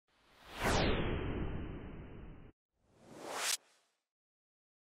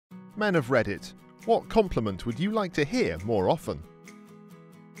Men of Reddit, what compliment would you like to hear more often?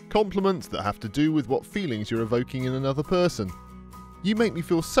 Compliments that have to do with what feelings you're evoking in another person. You make me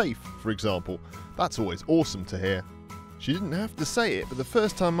feel safe, for example. That's always awesome to hear. She didn't have to say it, but the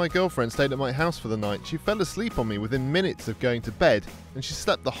first time my girlfriend stayed at my house for the night, she fell asleep on me within minutes of going to bed, and she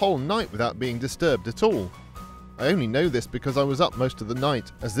slept the whole night without being disturbed at all. I only know this because I was up most of the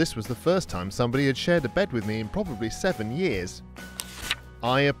night, as this was the first time somebody had shared a bed with me in probably 7 years.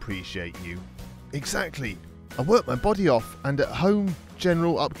 I appreciate you. Exactly. I work my body off, and at home,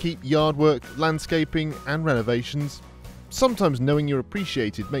 general upkeep, yard work, landscaping and renovations. Sometimes knowing you're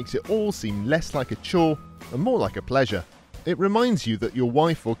appreciated makes it all seem less like a chore and more like a pleasure. It reminds you that your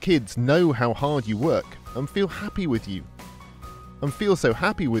wife or kids know how hard you work and feel happy with you. And feel so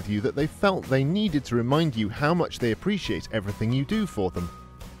happy with you that they felt they needed to remind you how much they appreciate everything you do for them.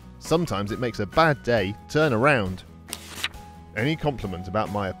 Sometimes it makes a bad day turn around. Any compliment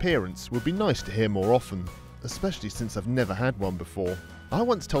about my appearance would be nice to hear more often, especially since I've never had one before. I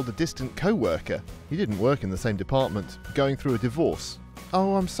once told a distant co-worker, he didn't work in the same department, going through a divorce.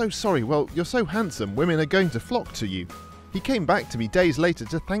 "Oh, I'm so sorry, well, you're so handsome, women are going to flock to you." He came back to me days later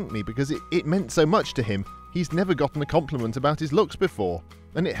to thank me because it meant so much to him. He's never gotten a compliment about his looks before,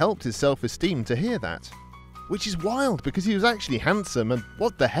 and it helped his self-esteem to hear that. Which is wild because he was actually handsome, and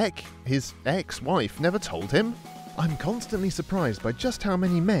what the heck, his ex-wife never told him? I'm constantly surprised by just how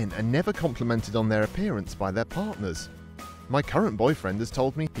many men are never complimented on their appearance by their partners. My current boyfriend has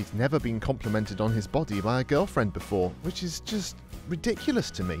told me he's never been complimented on his body by a girlfriend before, which is just ridiculous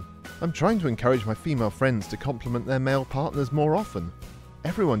to me. I'm trying to encourage my female friends to compliment their male partners more often.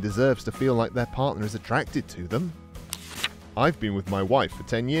 Everyone deserves to feel like their partner is attracted to them. I've been with my wife for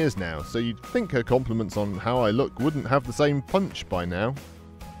 10 years now, so you'd think her compliments on how I look wouldn't have the same punch by now.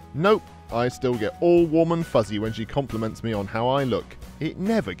 Nope, I still get all warm and fuzzy when she compliments me on how I look. It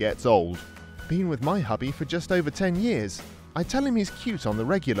never gets old. Been with my hubby for just over 10 years. I tell him he's cute on the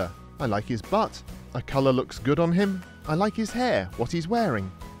regular. I like his butt. A colour looks good on him. I like his hair, what he's wearing.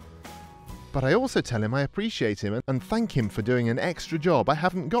 But I also tell him I appreciate him and thank him for doing an extra job I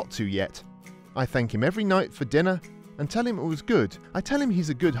haven't got to yet. I thank him every night for dinner and tell him it was good. I tell him he's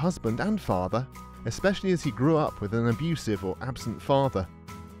a good husband and father, especially as he grew up with an abusive or absent father.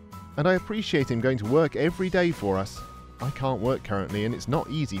 And I appreciate him going to work every day for us. I can't work currently and it's not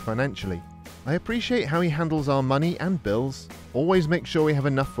easy financially. I appreciate how he handles our money and bills, always makes sure we have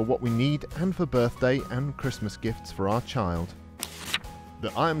enough for what we need and for birthday and Christmas gifts for our child.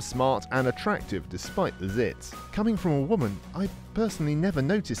 That I am smart and attractive despite the zits. Coming from a woman, I personally never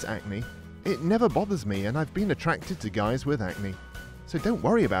notice acne. It never bothers me and I've been attracted to guys with acne. So don't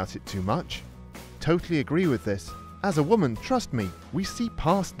worry about it too much. Totally agree with this. As a woman, trust me, we see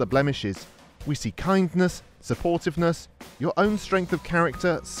past the blemishes. We see kindness, supportiveness, your own strength of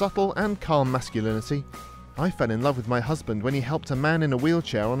character, subtle and calm masculinity. I fell in love with my husband when he helped a man in a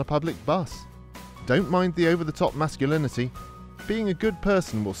wheelchair on a public bus. Don't mind the over-the-top masculinity. Being a good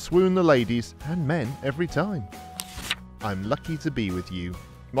person will swoon the ladies and men every time. I'm lucky to be with you.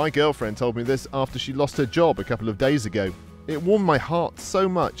 My girlfriend told me this after she lost her job a couple of days ago. It warmed my heart so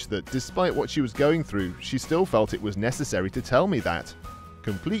much that despite what she was going through, she still felt it was necessary to tell me that.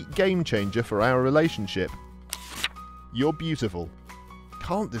 Complete game changer for our relationship. You're beautiful.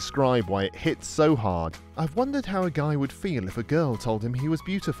 Can't describe why it hits so hard. I've wondered how a guy would feel if a girl told him he was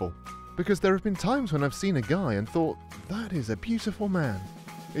beautiful. Because there have been times when I've seen a guy and thought, that is a beautiful man.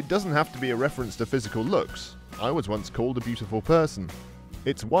 It doesn't have to be a reference to physical looks. I was once called a beautiful person.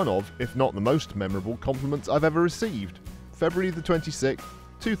 It's one of, if not the most memorable compliments I've ever received. February the 26th,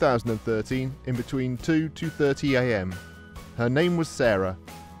 2013, in between 2:30 AM. Her name was Sarah.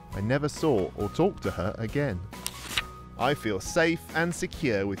 I never saw or talked to her again. I feel safe and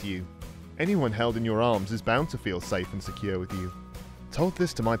secure with you. Anyone held in your arms is bound to feel safe and secure with you. Told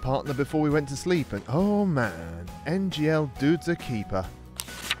this to my partner before we went to sleep and oh man, NGL dude's a keeper.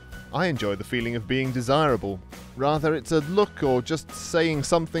 I enjoy the feeling of being desirable. Rather it's a look or just saying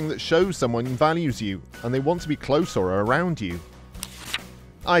something that shows someone values you and they want to be close or around you.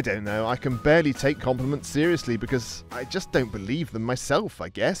 I don't know, I can barely take compliments seriously because I just don't believe them myself, I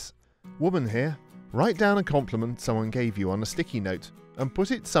guess. Woman here, write down a compliment someone gave you on a sticky note and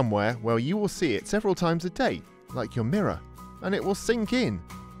put it somewhere where you will see it several times a day, like your mirror, and it will sink in.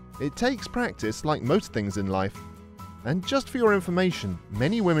 It takes practice like most things in life. And just for your information,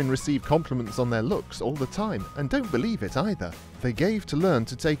 many women receive compliments on their looks all the time and don't believe it either. They gave to learn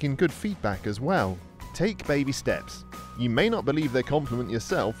to take in good feedback as well. Take baby steps. You may not believe their compliment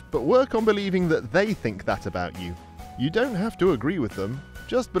yourself, but work on believing that they think that about you. You don't have to agree with them,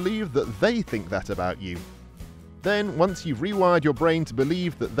 just believe that they think that about you. Then, once you've rewired your brain to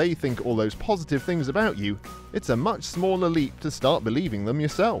believe that they think all those positive things about you, it's a much smaller leap to start believing them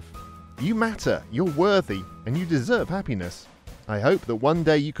yourself. You matter, you're worthy, and you deserve happiness. I hope that one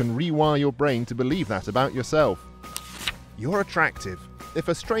day you can rewire your brain to believe that about yourself. You're attractive. If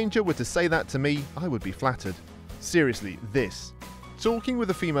a stranger were to say that to me, I would be flattered. Seriously, this. Talking with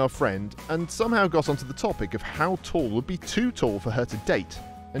a female friend, and somehow got onto the topic of how tall would be too tall for her to date.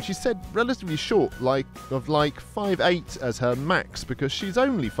 And she said relatively short, like 5'8" as her max, because she's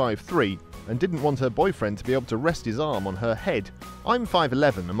only 5'3", and didn't want her boyfriend to be able to rest his arm on her head. I'm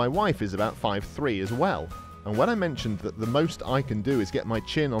 5'11", and my wife is about 5'3" as well. And when I mentioned that the most I can do is get my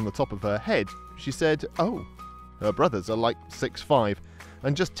chin on the top of her head, she said, oh. Her brothers are like 6'5",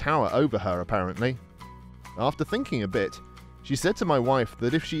 and just tower over her apparently. After thinking a bit, she said to my wife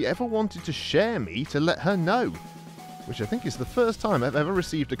that if she ever wanted to share me, to let her know. Which I think is the first time I've ever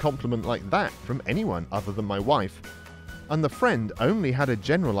received a compliment like that from anyone other than my wife. And the friend only had a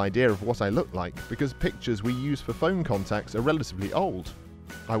general idea of what I look like because pictures we use for phone contacts are relatively old.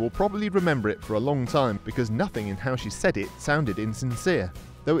 I will probably remember it for a long time because nothing in how she said it sounded insincere.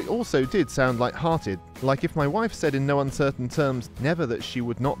 Though it also did sound light-hearted, like if my wife said in no uncertain terms, never that she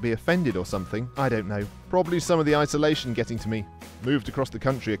would not be offended or something, I don't know. Probably some of the isolation getting to me. Moved across the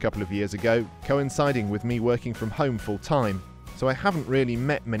country a couple of years ago, coinciding with me working from home full-time, so I haven't really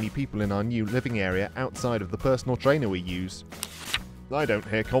met many people in our new living area outside of the personal trainer we use. I don't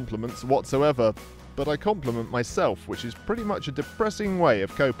hear compliments whatsoever, but I compliment myself, which is pretty much a depressing way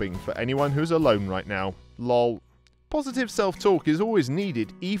of coping for anyone who's alone right now. Lol. Positive self-talk is always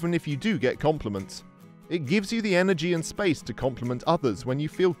needed, even if you do get compliments. It gives you the energy and space to compliment others when you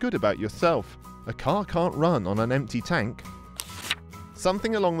feel good about yourself. A car can't run on an empty tank.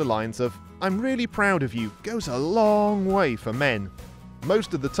 Something along the lines of, I'm really proud of you, goes a long way for men.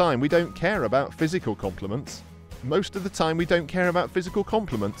 Most of the time we don't care about physical compliments.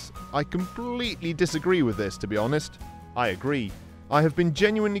 I completely disagree with this, to be honest. I agree. I have been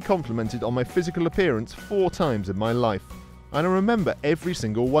genuinely complimented on my physical appearance 4 times in my life, and I remember every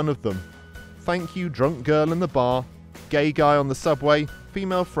single one of them. Thank you, drunk girl in the bar, gay guy on the subway,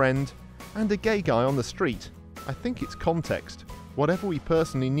 female friend, and a gay guy on the street. I think it's context. Whatever we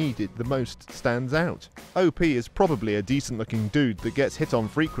personally needed the most stands out. OP is probably a decent looking dude that gets hit on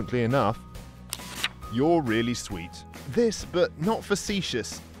frequently enough. You're really sweet. This, but not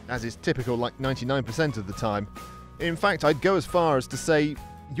facetious, as is typical like 99% of the time. In fact, I'd go as far as to say,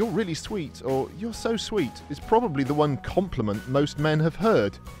 you're really sweet, or you're so sweet, is probably the one compliment most men have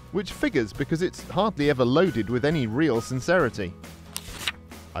heard, which figures because it's hardly ever loaded with any real sincerity.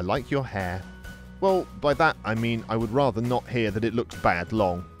 I like your hair. Well, by that I mean I would rather not hear that it looks bad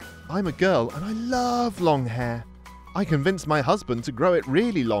long. I'm a girl and I love long hair. I convinced my husband to grow it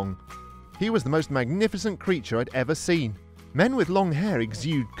really long. He was the most magnificent creature I'd ever seen. Men with long hair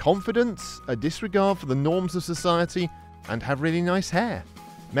exude confidence, a disregard for the norms of society, and have really nice hair.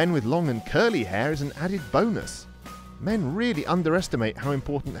 Men with long and curly hair is an added bonus. Men really underestimate how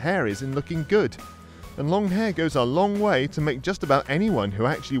important hair is in looking good, and long hair goes a long way to make just about anyone who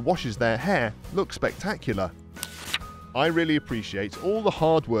actually washes their hair look spectacular. I really appreciate all the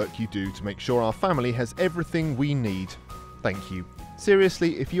hard work you do to make sure our family has everything we need. Thank you.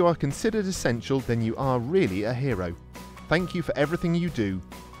 Seriously, if you are considered essential, then you are really a hero. Thank you for everything you do.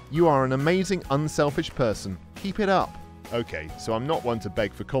 You are an amazing, unselfish person. Keep it up. Okay, so I'm not one to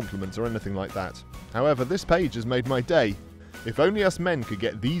beg for compliments or anything like that. However, this page has made my day. If only us men could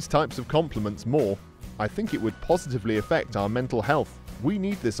get these types of compliments more, I think it would positively affect our mental health. We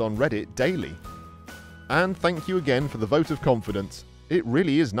need this on Reddit daily. And thank you again for the vote of confidence. It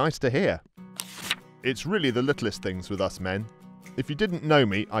really is nice to hear. It's really the littlest things with us men. If you didn't know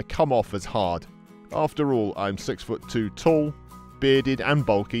me, I come off as hard. After all, I'm 6'2" tall, bearded and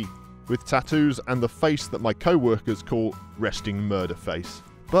bulky, with tattoos and the face that my co-workers call resting murder face.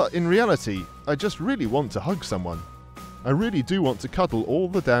 But in reality, I just really want to hug someone. I really do want to cuddle all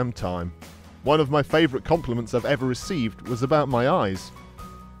the damn time. One of my favourite compliments I've ever received was about my eyes.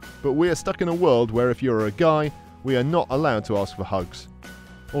 But we are stuck in a world where if you're a guy, we are not allowed to ask for hugs,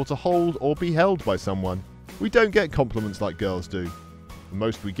 or to hold or be held by someone. We don't get compliments like girls do. The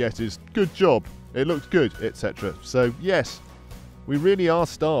most we get is, good job, it looked good, etc. So yes, we really are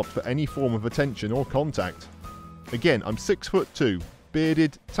starved for any form of attention or contact. Again, I'm 6'2",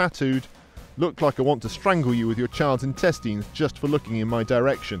 bearded, tattooed, look like I want to strangle you with your child's intestines just for looking in my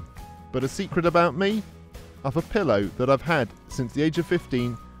direction. But a secret about me? I've a pillow that I've had since the age of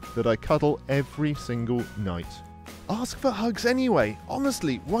 15 that I cuddle every single night. Ask for hugs anyway.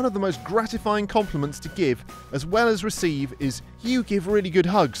 Honestly, one of the most gratifying compliments to give, as well as receive, is, you give really good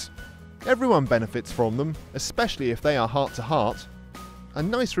hugs. Everyone benefits from them, especially if they are heart to heart. A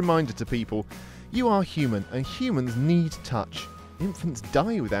nice reminder to people, you are human and humans need touch. Infants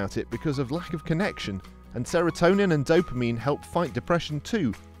die without it because of lack of connection, and serotonin and dopamine help fight depression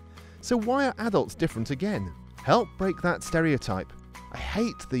too. So why are adults different again? Help break that stereotype. I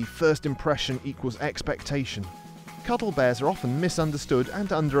hate the first impression equals expectation. Cuddle bears are often misunderstood and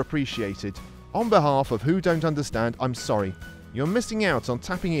underappreciated. On behalf of who don't understand, I'm sorry. You're missing out on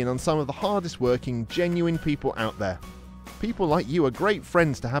tapping in on some of the hardest working, genuine people out there. People like you are great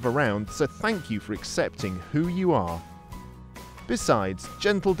friends to have around, so thank you for accepting who you are. Besides,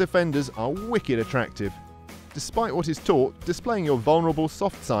 gentle defenders are wicked attractive. Despite what is taught, displaying your vulnerable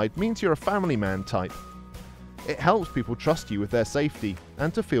soft side means you're a family man type. It helps people trust you with their safety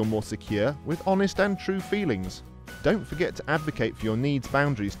and to feel more secure with honest and true feelings. Don't forget to advocate for your needs'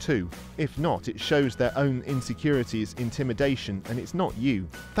 boundaries too. If not, it shows their own insecurities, intimidation, and it's not you.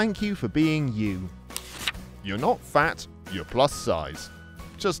 Thank you for being you. You're not fat, you're plus size.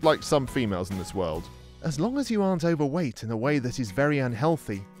 Just like some females in this world. As long as you aren't overweight in a way that is very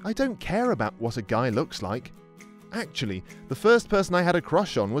unhealthy, I don't care about what a guy looks like. Actually, the first person I had a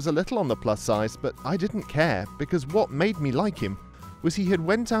crush on was a little on the plus size, but I didn't care because what made me like him was he had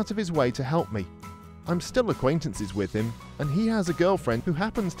went out of his way to help me. I'm still acquaintances with him, and he has a girlfriend who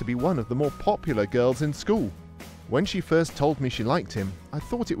happens to be one of the more popular girls in school. When she first told me she liked him, I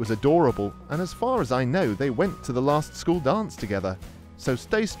thought it was adorable, and as far as I know, they went to the last school dance together. So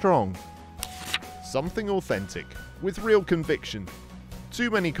stay strong. Something authentic, with real conviction. Too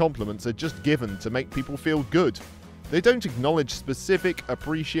many compliments are just given to make people feel good. They don't acknowledge specific,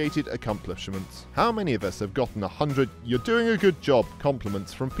 appreciated accomplishments. How many of us have gotten 100 "you're doing a good job"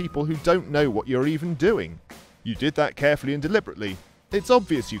 compliments from people who don't know what you're even doing? You did that carefully and deliberately. It's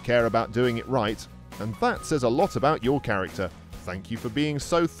obvious you care about doing it right, and that says a lot about your character. Thank you for being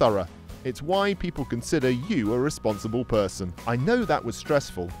so thorough. It's why people consider you a responsible person. I know that was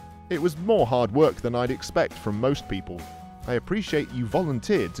stressful. It was more hard work than I'd expect from most people. I appreciate you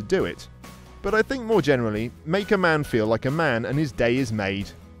volunteered to do it. But I think more generally, make a man feel like a man and his day is made.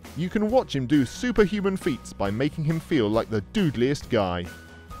 You can watch him do superhuman feats by making him feel like the doodliest guy.